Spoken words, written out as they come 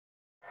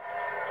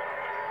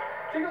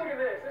Take a look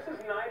at this. This is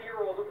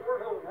 90-year-old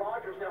Orville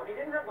Rogers. Now, he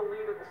didn't have the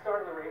lead at the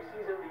start of the race.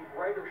 He's in the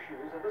brighter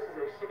shoes, and this is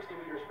a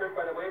 60-meter sprint,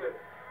 by the way, but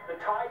the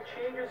tide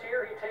changes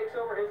here. He takes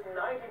over his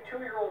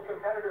 92-year-old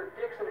competitor,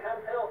 Dixon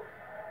Hemphill,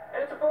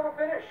 and it's a photo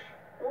finish.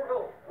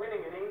 Orville winning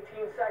in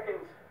 18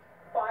 seconds,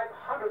 0.05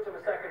 of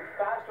a second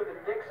faster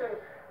than Dixon.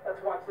 Let's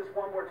watch this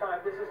one more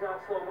time. This is not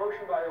slow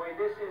motion, by the way.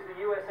 This is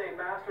the USA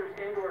Masters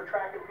Indoor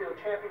Track and Field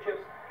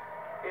Championships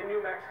in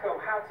New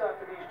Mexico. Hats off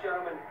to these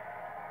gentlemen,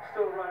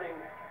 still running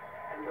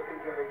and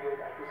looking very good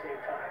at the same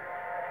time.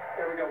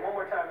 There we go. One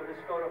more time of this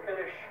photo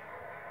finish.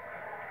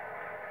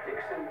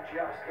 Dixon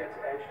just gets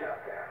edged out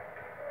there.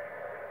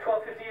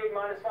 12:58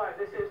 minus 5.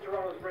 This is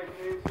Toronto's breaking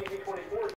news, TV 24.